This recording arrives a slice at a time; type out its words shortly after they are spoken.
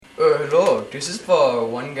Hello, this is for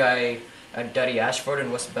one guy at Daddy Ashford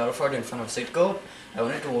in West Belford in front of Sitco. I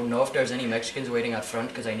wanted to know if there's any Mexicans waiting out front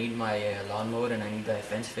because I need my lawn mowed and I need the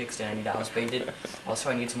fence fixed and I need the house painted.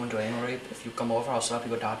 Also, I need someone to anal rape. If you come over, I'll slap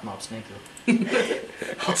you with hot mops. Thank you.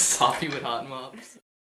 I'll slap you with hot mops.